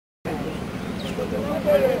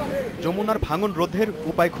যমুনার ভাঙন রোধের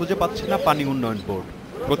উপায় খুঁজে পাচ্ছে না পানি উন্নয়ন বোর্ড।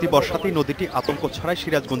 প্রতি বর্ষাতেই নদীটি আতঙ্ক ছড়ায়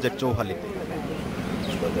সিরাজগঞ্জের চৌহালিতে।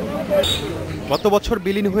 গত বছর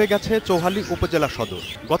বিলীন হয়ে গেছে চৌহালি উপজেলা সদর।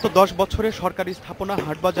 গত 10 বছরে সরকারি স্থাপনা,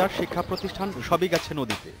 হাটবাজার, শিক্ষা প্রতিষ্ঠান সবই গেছে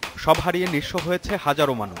নদীতে। সব হারিয়ে নিঃস্ব হয়েছে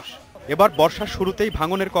হাজারো মানুষ। এবার বর্ষার শুরুতেই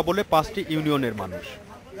ভাঙনের কবলে 5টি ইউনিয়নের মানুষ।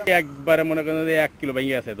 একবারে মনে করেন 1 কিলো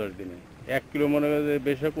ভেঙে আছে 10 দিনে। 1 কিলো মনে করেন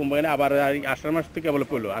বেশি কম হয় না, আবার আষাঢ় মাস থেকে কেবল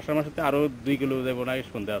পড়লো। আষাঢ় মাসে আরো 2 কিলো দেবো না,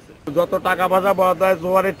 সন্ধে আছে। যত টাকা পয়সা বরাদ্দ হয়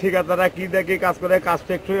জোয়ারের ঠিকাদাররা কি দেখে কাজ করে, কাজ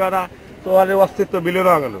টেকসই হয় না, জোয়ারের অস্তিত্ব বিলীন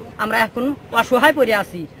হয়ে গেল। আমরা এখন অসহায় পড়ে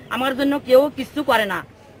আছি, আমার জন্য কেউ কিছু করে না।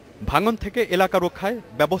 ভাঙন থেকে এলাকা রক্ষায়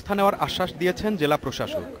ব্যবস্থা নেওয়ার আশ্বাস দিয়েছেন জেলা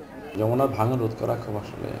প্রশাসক। যমুনার ভাঙন রোধ করা খুব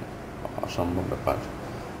আসলে অসম্ভব ব্যাপার,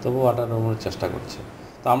 তবুও আটানোর চেষ্টা করছে।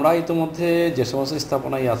 তো আমরা ইতিমধ্যে যে সমস্ত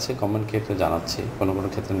স্থাপনাই আছে গভর্নমেন্ট ক্ষেত্রে জানাচ্ছি, কোনো কোনো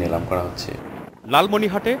ক্ষেত্রে নিলাম করা হচ্ছে।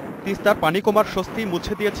 লালমনিরহাটে তিস্তার পানি কমার স্বস্তি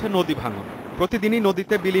মুছে দিয়েছে নদী ভাঙন। প্রতিদিনই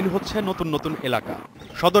নদীতে বিলীন হচ্ছে নতুন নতুন এলাকা।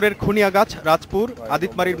 সদরের খুনিয়াগাছ, রাজপুর,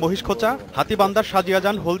 আদিতমারির মহিষখোঁচা, হাতিবান্দার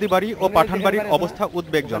সাজিয়াজান, হলদিবাড়ি ও পাঠানবাড়ির অবস্থা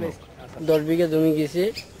উদ্বেগজনক। 10 বিঘা জমি গেছে,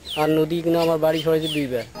 আর নদী কিনা আমার বাড়ি সরাইছে 2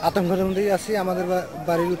 বার। আতঙ্কের মধ্যেই আছি। আমাদের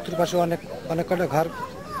বাড়ির উত্তর পাশে অনেক কটা ঘর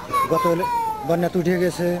গত বন্যাতে উঠে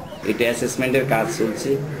গেছে। এটা অ্যাসেসমেন্টের কাজ চলছে।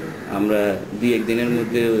 আমরা 2-1 দিনের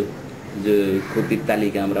মধ্যে যে ক্ষতির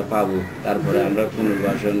তালিকা আমরা পাবো, তারপরে আমরা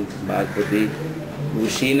পুনর্বাসন বা ক্ষতি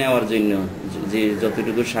পুষিয়ে নেওয়ার জন্য যে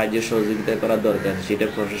যতটুকু সাহায্য সহযোগিতা করা দরকার সেটা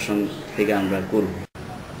প্রশাসন থেকে আমরা করব।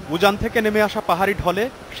 উজান থেকে নেমে আসা পাহাড়ি ঢলে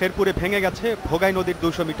শেরপুরে ভেঙে গেছে ভোগাই নদীর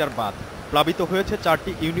 200 মিটার বাঁধ। প্লাবিত হয়েছে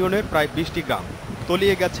 4টি ইউনিয়নের প্রায় 20টি গ্রাম।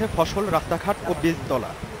 তলিয়ে গেছে ফসল, রাস্তাঘাট ও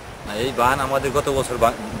বীজতলা। এই বাঁধ আমাদের গত বছর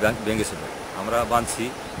ভেঙেছিল, আমরা বাঁধছি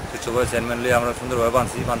সুস্থভাবে চেয়ারম্যানলি আমরা সুন্দরভাবে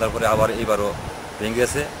বাঁধছি, বাঁধার পরে আবার এইবারও ভেঙে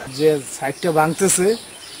গেছে। যে সাইডটা ভাঙতেছে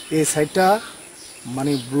এই সাইডটা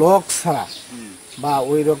মানে ব্লক ছাড়া বা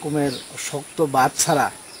ওই রকমের শক্ত বাঁধ ছাড়া,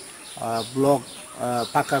 ব্লক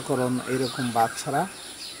পাকাকরণ এরকম বাঁধ ছাড়া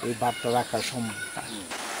এই বাঁধটা রাখা সম্ভব না।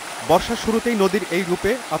 বর্ষার শুরুতেই নদীর এই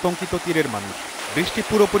রূপে আতঙ্কিত তীরের মানুষ। বৃষ্টি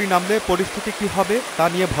পুরোপুরি নামলে পরিস্থিতি কি হবে তা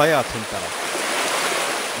নিয়ে ভয়ে আছেন তারা।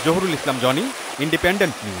 Zahurul Islam Johnny,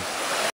 independent news.